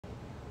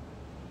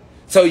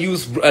So you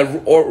was,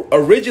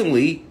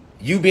 originally,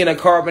 you being a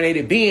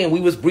carbonated being,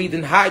 we was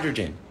breathing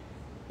hydrogen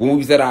when we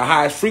was at our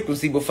highest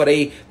frequency before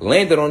they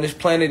landed on this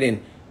planet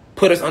and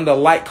put us under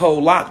light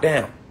cold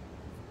lockdown.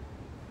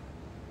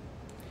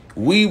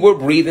 We were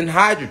breathing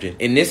hydrogen.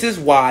 And this is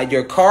why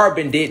your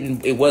carbon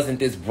it wasn't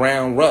this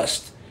brown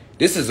rust.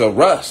 This is a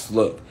rust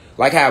look.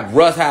 Like how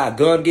a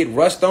gun get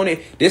rust on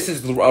it. This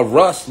is a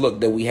rust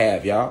look that we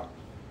have, y'all.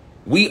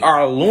 We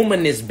are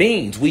luminous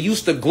beings. We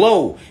used to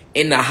glow.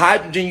 In the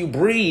hydrogen you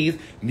breathe,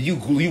 you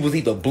was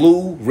either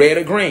blue, red,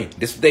 or green.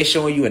 This what they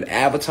showing you in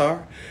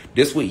Avatar.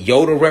 This what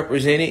Yoda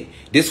represented.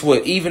 This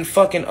what even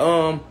fucking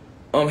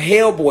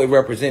Hellboy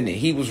represented.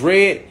 He was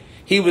red.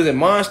 He was in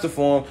monster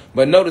form.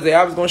 But notice that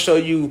I was gonna show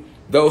you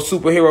those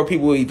superhero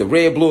people with either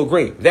red, blue, or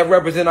green. That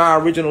represent our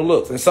original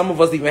looks. And some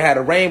of us even had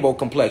a rainbow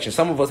complexion.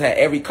 Some of us had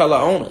every color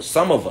on us.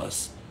 Some of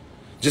us.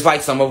 Just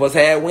like some of us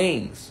had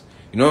wings.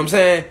 You know what I'm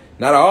saying?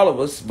 Not all of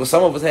us, but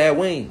some of us had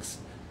wings.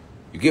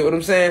 You get what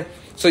I'm saying?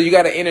 So you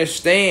got to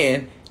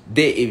understand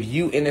that if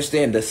you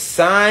understand the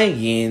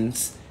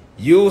science,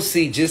 you'll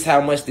see just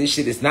how much this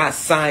shit is not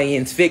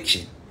science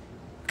fiction.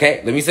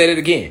 Okay? Let me say that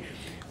again.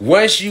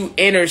 Once you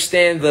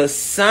understand the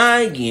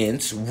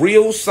science,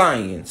 real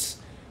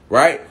science,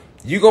 right?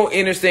 You're going to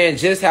understand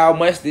just how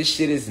much this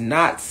shit is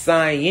not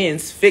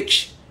science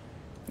fiction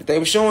that they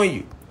were showing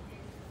you.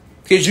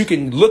 Because you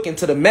can look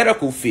into the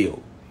medical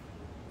field.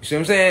 You see what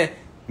I'm saying?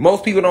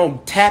 Most people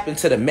don't tap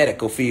into the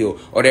medical field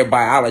or their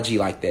biology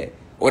like that.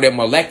 Or their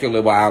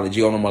molecular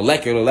biology on a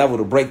molecular level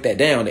to break that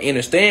down. To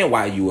understand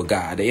why you a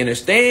God. To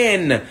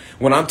understand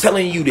when I'm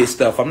telling you this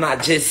stuff. I'm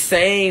not just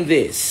saying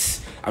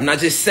this. I'm not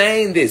just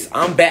saying this.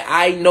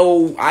 I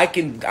know I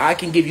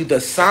can give you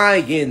the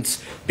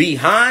science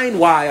behind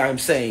why I'm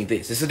saying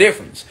this. It's a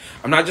difference.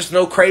 I'm not just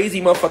no crazy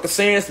motherfucker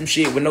saying some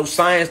shit with no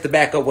science to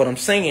back up what I'm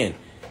saying.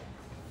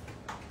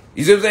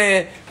 You see what I'm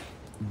saying?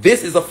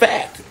 This is a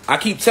fact. I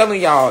keep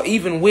telling y'all,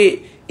 even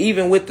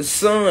with the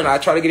sun, I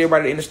try to get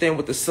everybody to understand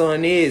what the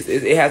sun is.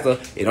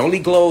 It only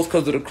glows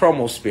because of the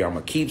chromosphere. I'm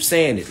gonna keep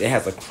saying this. It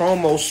has a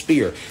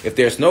chromosphere. If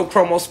there's no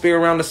chromosphere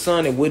around the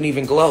sun, it wouldn't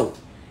even glow.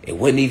 It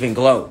wouldn't even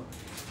glow.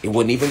 It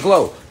wouldn't even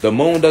glow. The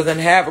moon doesn't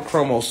have a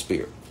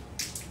chromosphere.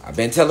 I've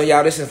been telling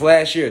y'all this since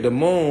last year. The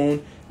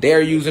moon,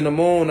 they're using the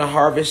moon to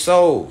harvest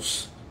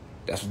souls.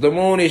 That's what the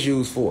moon is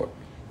used for.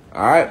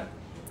 All right?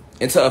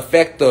 And to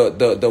affect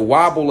the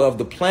wobble of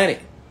the planet.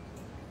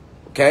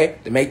 Okay?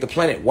 To make the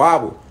planet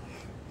wobble.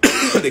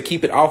 To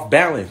keep it off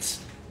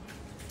balance.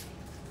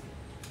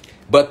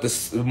 But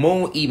the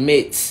moon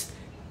emits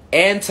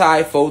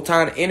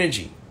anti-photon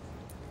energy.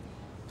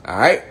 All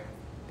right?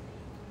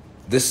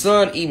 The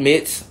sun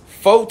emits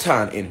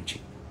photon energy.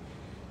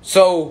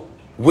 So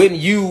when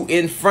you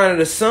in front of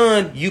the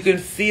sun, you can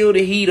feel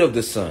the heat of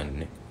the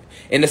sun.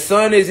 And the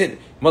sun isn't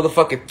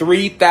motherfucking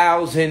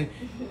 3,000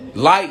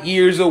 light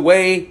years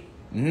away.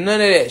 None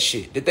of that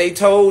shit that they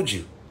told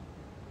you.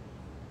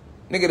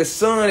 Nigga, the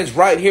sun is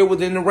right here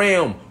within the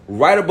realm,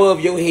 right above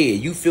your head.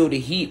 You feel the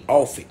heat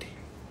off it.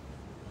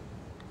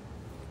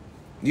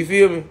 You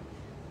feel me?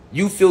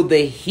 You feel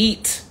the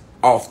heat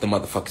off the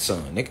motherfucking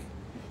sun, nigga.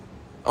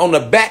 On the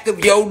back of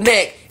your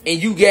neck,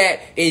 and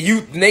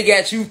they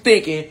got you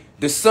thinking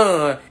the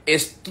sun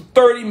is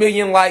 30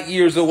 million light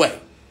years away.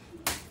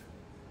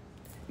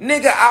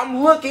 Nigga,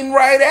 I'm looking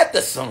right at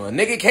the sun.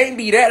 Nigga, can't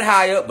be that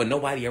high up, but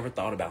nobody ever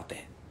thought about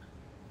that.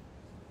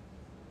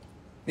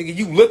 Nigga,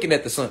 you looking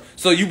at the sun.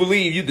 So you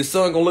believe the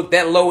sun gonna look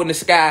that low in the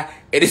sky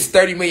and it's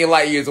 30 million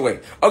light years away.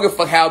 I don't give a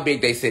fuck how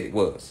big they said it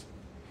was.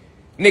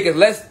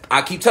 Nigga,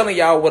 I keep telling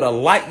y'all what a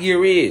light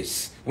year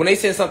is. When they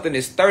say something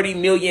is 30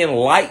 million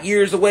light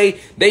years away,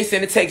 they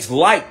say it takes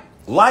light.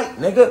 Light,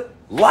 nigga.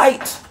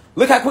 Light.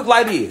 Look how quick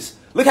light is.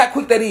 Look how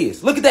quick that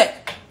is. Look at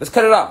that. Let's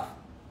cut it off.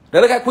 Now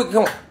look how quick,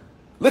 come on.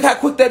 Look how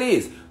quick that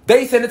is.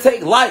 They said it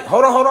take light.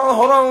 Hold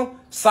on.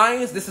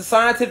 Science, this is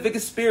scientific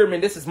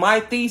experiment. This is my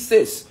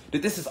thesis.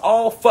 That this is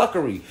all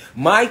fuckery.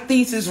 My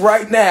thesis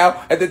right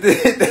now is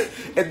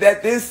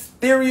that this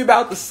theory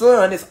about the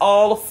sun is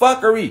all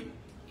fuckery.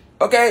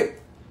 Okay?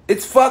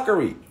 It's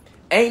fuckery.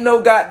 Ain't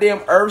no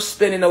goddamn earth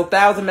spinning no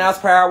 1,000 miles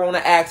per hour on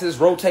the axis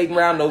rotating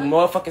around no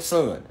motherfucking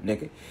sun,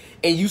 nigga.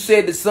 And you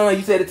said the sun,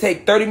 you said it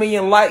take 30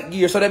 million light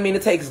years. So that means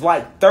it takes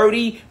like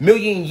 30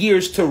 million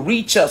years to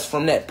reach us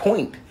from that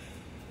point.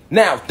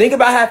 Now, think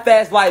about how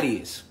fast light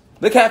is.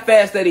 Look how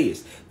fast that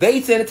is.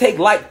 They said it take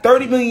like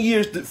 30 million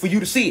years for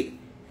you to see it.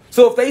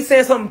 So if they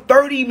said something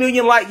 30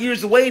 million light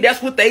years away,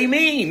 that's what they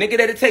mean. Nigga,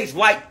 that it takes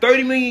like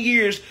 30 million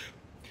years.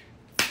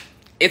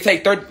 It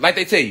take 30, like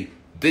they tell you,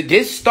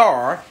 this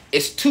star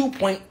is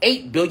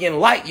 2.8 billion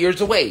light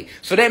years away.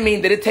 So that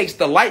means that it takes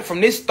the light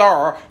from this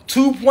star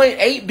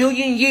 2.8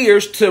 billion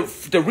years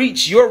to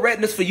reach your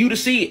retinas for you to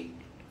see it.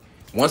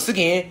 Once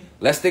again,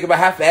 let's think about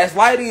how fast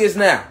light is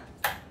now.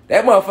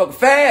 That motherfucker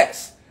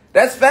fast.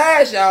 That's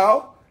fast,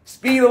 y'all.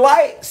 Speed of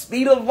light.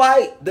 Speed of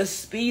light. The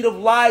speed of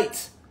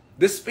light.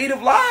 The speed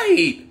of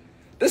light.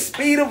 The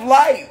speed of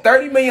light.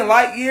 30 million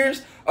light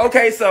years.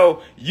 Okay,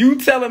 so you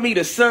telling me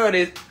the sun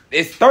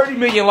is 30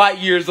 million light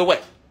years away.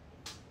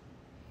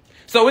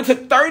 So it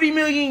took 30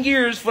 million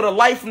years for the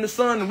light from the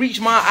sun to reach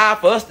my eye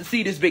for us to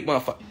see this big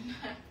motherfucker.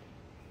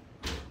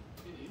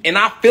 And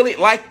I feel it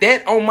like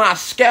that on my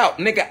scalp.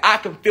 Nigga, I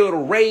can feel the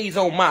rays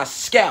on my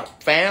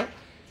scalp, fam.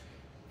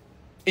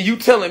 And you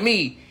telling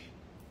me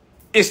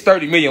it's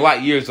 30 million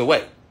light years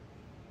away.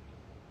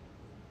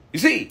 You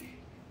see?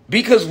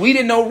 Because we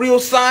didn't know real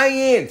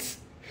science.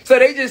 So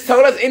they just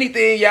told us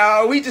anything,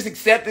 y'all. We just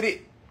accepted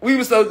it. We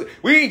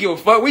didn't give a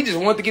fuck. We just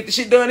wanted to get the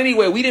shit done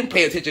anyway. We didn't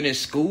pay attention in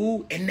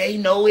school, and they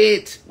know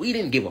it. We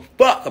didn't give a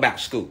fuck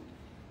about school,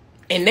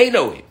 and they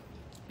know it.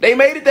 They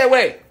made it that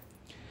way.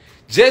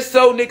 Just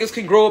so niggas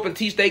can grow up and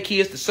teach their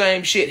kids the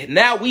same shit.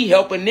 Now we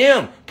helping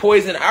them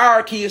poison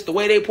our kids the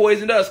way they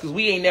poisoned us, because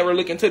we ain't never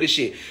looking into this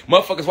shit.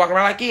 Motherfuckers walking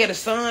around like, yeah, the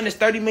sun is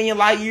 30 million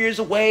light years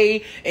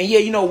away, and yeah,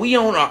 you know, we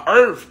on our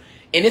Earth,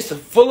 and it's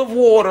full of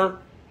water.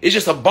 It's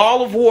just a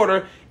ball of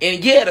water.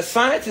 And yeah, the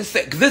scientists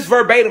say, because this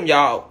verbatim,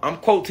 y'all, I'm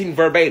quoting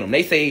verbatim.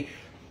 They say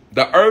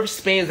the Earth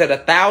spins at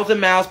 1,000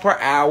 miles per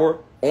hour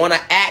on an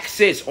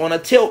axis, on a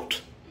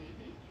tilt.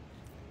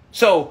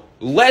 So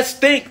let's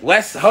think.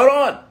 Hold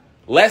on.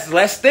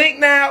 Let's think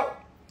now.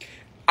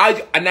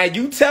 Now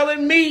you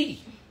telling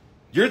me,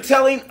 you're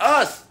telling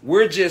us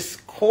we're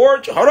just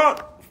cordial. Hold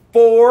on.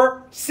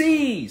 4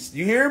 C's.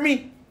 You hear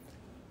me?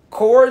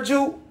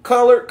 Cordial,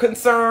 colored,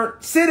 concerned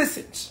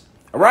citizens.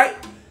 All right?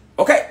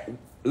 Okay,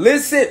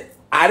 listen,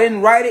 I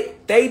didn't write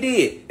it, they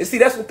did. And see,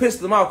 that's what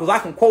pissed them off, because I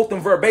can quote them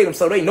verbatim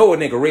so they know a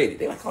nigga read it.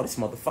 They're like, oh, this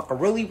motherfucker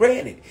really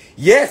read it.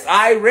 Yes,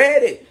 I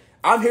read it.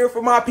 I'm here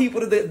for my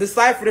people to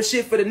decipher the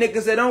shit for the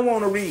niggas that don't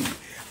want to read.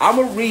 I'm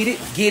going to read it,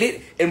 get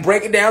it, and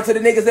break it down to the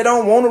niggas that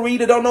don't want to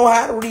read or don't know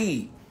how to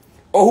read.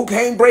 Or who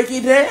can't break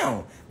it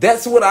down.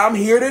 That's what I'm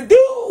here to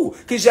do.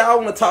 Because y'all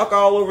want to talk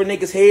all over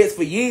niggas' heads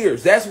for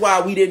years. That's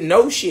why we didn't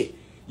know shit.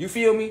 You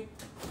feel me?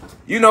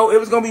 You know, it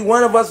was going to be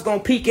one of us going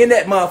to peek in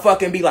that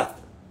motherfucker and be like,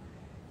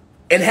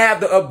 and have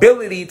the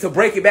ability to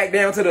break it back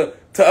down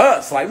to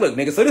us. Like, look,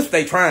 nigga, so this is what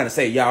they trying to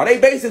say, y'all. They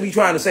basically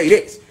trying to say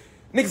this.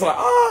 Niggas like,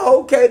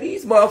 oh, okay,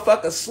 these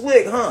motherfuckers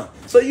slick, huh?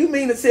 So you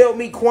mean to tell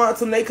me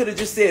quantum, they could have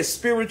just said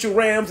spiritual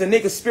realms and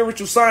niggas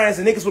spiritual science,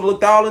 and niggas would have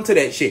looked all into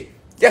that shit.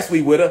 Yes,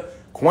 we would have.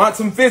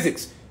 Quantum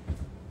physics.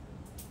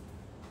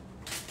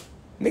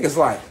 Niggas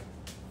like,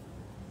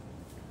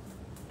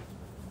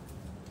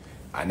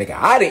 nigga,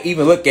 I didn't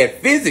even look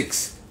at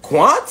physics.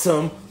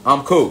 Quantum,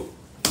 I'm cool.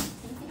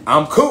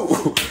 I'm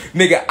cool.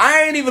 Nigga,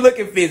 I ain't even look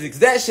at physics.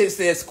 That shit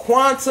says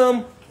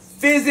quantum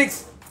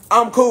physics,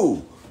 I'm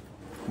cool.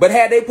 But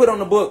had they put on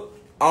the book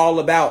all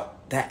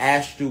about the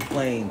astral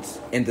planes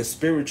and the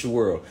spiritual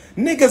world,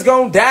 niggas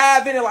gonna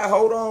dive in it like,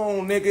 hold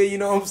on, nigga, you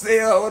know what I'm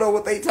saying? Hold on,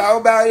 what they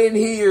talk about in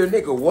here,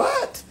 nigga,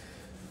 what?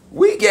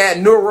 We got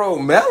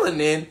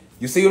neuromelanin.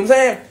 You see what I'm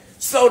saying?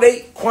 So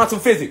they, quantum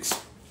physics.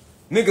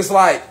 Niggas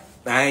like,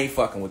 I ain't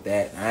fucking with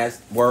that.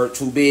 That's word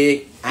too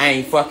big. I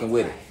ain't fucking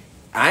with it.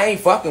 I ain't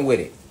fucking with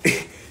it.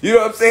 You know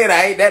what I'm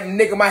saying? That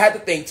nigga might have to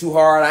think too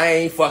hard. I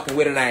ain't fucking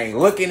with it. I ain't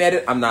looking at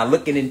it. I'm not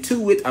looking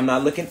into it. I'm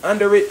not looking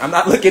under it. I'm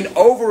not looking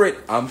over it.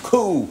 I'm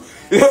cool.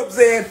 You know what I'm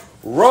saying?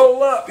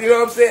 Roll up. You know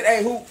what I'm saying?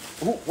 Hey,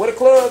 where the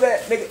club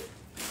at, nigga?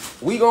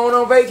 We going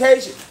on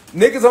vacation.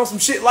 Niggas on some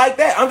shit like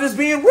that. I'm just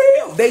being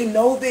real. They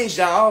know this,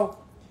 y'all.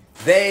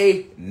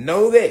 They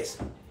know this.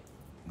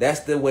 That's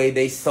the way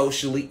they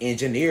socially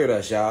engineered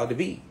us, y'all, to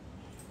be.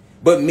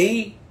 But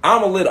me,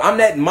 I'm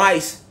that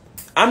mice.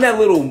 I'm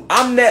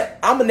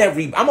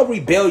a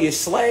rebellious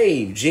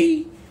slave,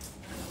 G.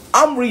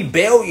 I'm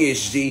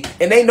rebellious, G.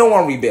 And they know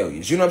I'm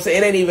rebellious. You know what I'm saying?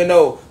 And they didn't even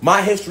know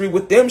my history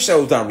with them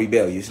shows I'm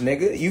rebellious,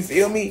 nigga. You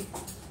feel me?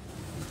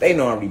 They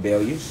know I'm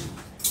rebellious.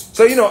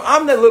 So, you know,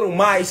 I'm that little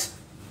mice,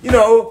 you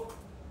know,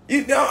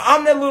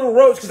 I'm that little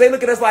roach, because they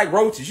look at us like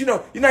roaches. You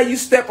know, you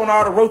step on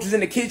all the roaches in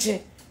the kitchen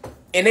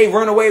and they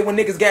run away when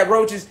niggas got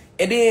roaches.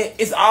 And then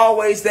it's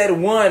always that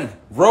one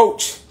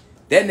roach,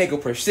 that nigga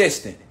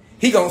persistent.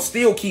 He gonna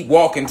still keep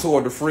walking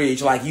toward the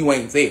fridge like you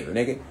ain't there,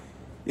 nigga.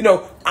 You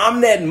know, I'm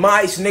that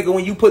mice, nigga,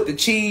 when you put the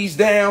cheese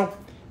down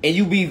and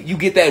you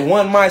get that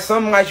one mice.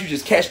 Some mice you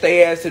just catch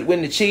their ass with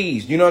the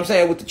cheese, you know what I'm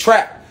saying, with the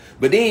trap.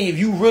 But then if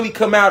you really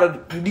come out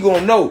of, you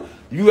gonna know.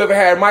 You ever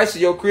had mice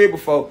in your crib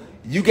before?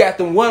 You got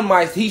them one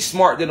mice, he's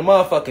smart than a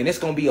motherfucker, and it's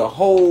gonna be a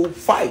whole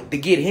fight to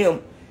get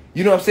him.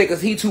 You know what I'm saying?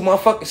 Because he too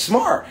motherfucking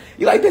smart.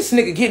 You like, this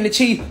nigga getting the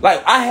cheese.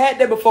 Like, I had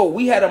that before.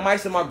 We had a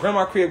mice in my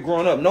grandma's crib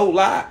growing up, no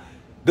lie.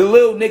 The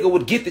little nigga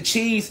would get the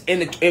cheese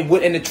and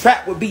the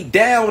trap would be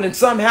down, and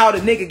somehow the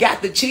nigga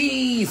got the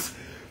cheese.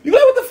 You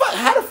like, what the fuck?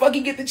 How the fuck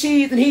he get the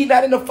cheese and he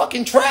not in the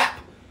fucking trap?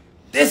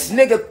 This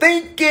nigga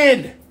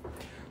thinking.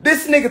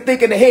 This nigga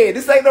thinking ahead.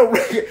 This ain't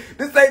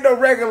no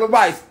regular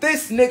mice.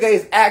 This nigga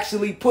is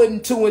actually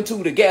putting 2 and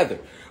 2 together.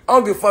 I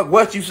don't give a fuck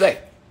what you say.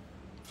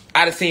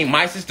 I done seen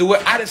mice do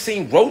it. I done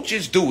seen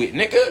roaches do it,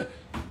 nigga.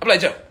 I'm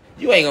like, Joe,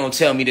 you ain't gonna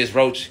tell me this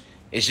roach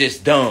is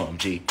just dumb,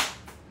 G.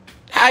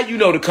 How you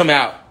know to come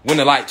out when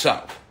the lights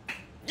off?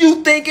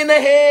 You thinking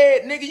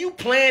ahead, nigga. You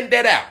planned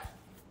that out.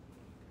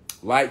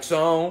 Lights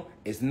on,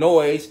 it's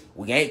noise,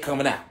 we ain't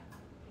coming out.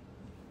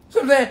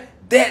 So I'm saying,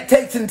 that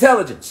takes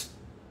intelligence.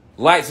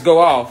 Lights go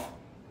off.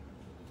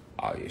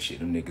 Oh yeah, shit,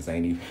 them niggas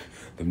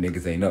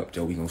ain't up,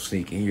 Joe. We gonna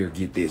sneak in here,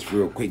 get this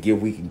real quick. Yeah,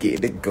 we can get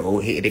it. Nigga,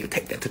 go ahead, nigga,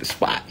 take that to the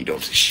spot. You know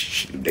what I'm saying?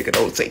 Shh, nigga,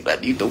 don't say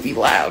nothing. You don't be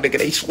loud, nigga.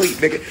 They sleep,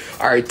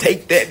 nigga. All right,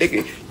 take that,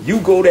 nigga. You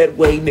go that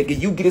way, nigga.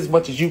 You get as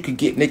much as you can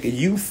get, nigga.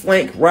 You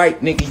flank right,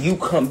 nigga. You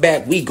come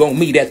back. We gonna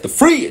meet at the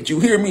fridge. You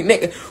hear me,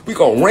 nigga? We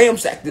gonna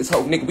ramsack this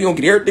hoe, nigga. We gonna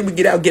get everything. We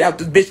get out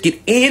this bitch.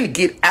 Get in,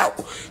 get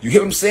out. You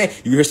hear what I'm saying?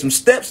 You hear some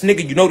steps,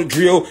 nigga. You know the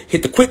drill.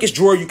 Hit the quickest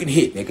drawer you can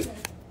hit, nigga.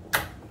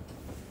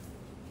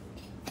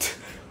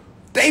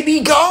 They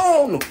be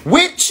gone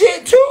with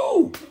shit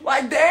too.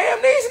 Like, damn,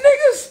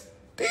 these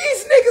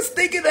niggas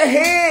thinking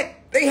ahead.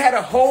 They had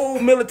a whole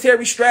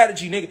military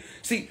strategy, nigga.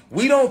 See,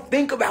 we don't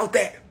think about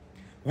that.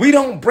 We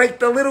don't break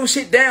the little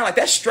shit down. Like,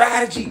 that's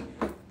strategy. See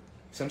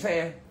what I'm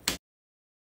saying?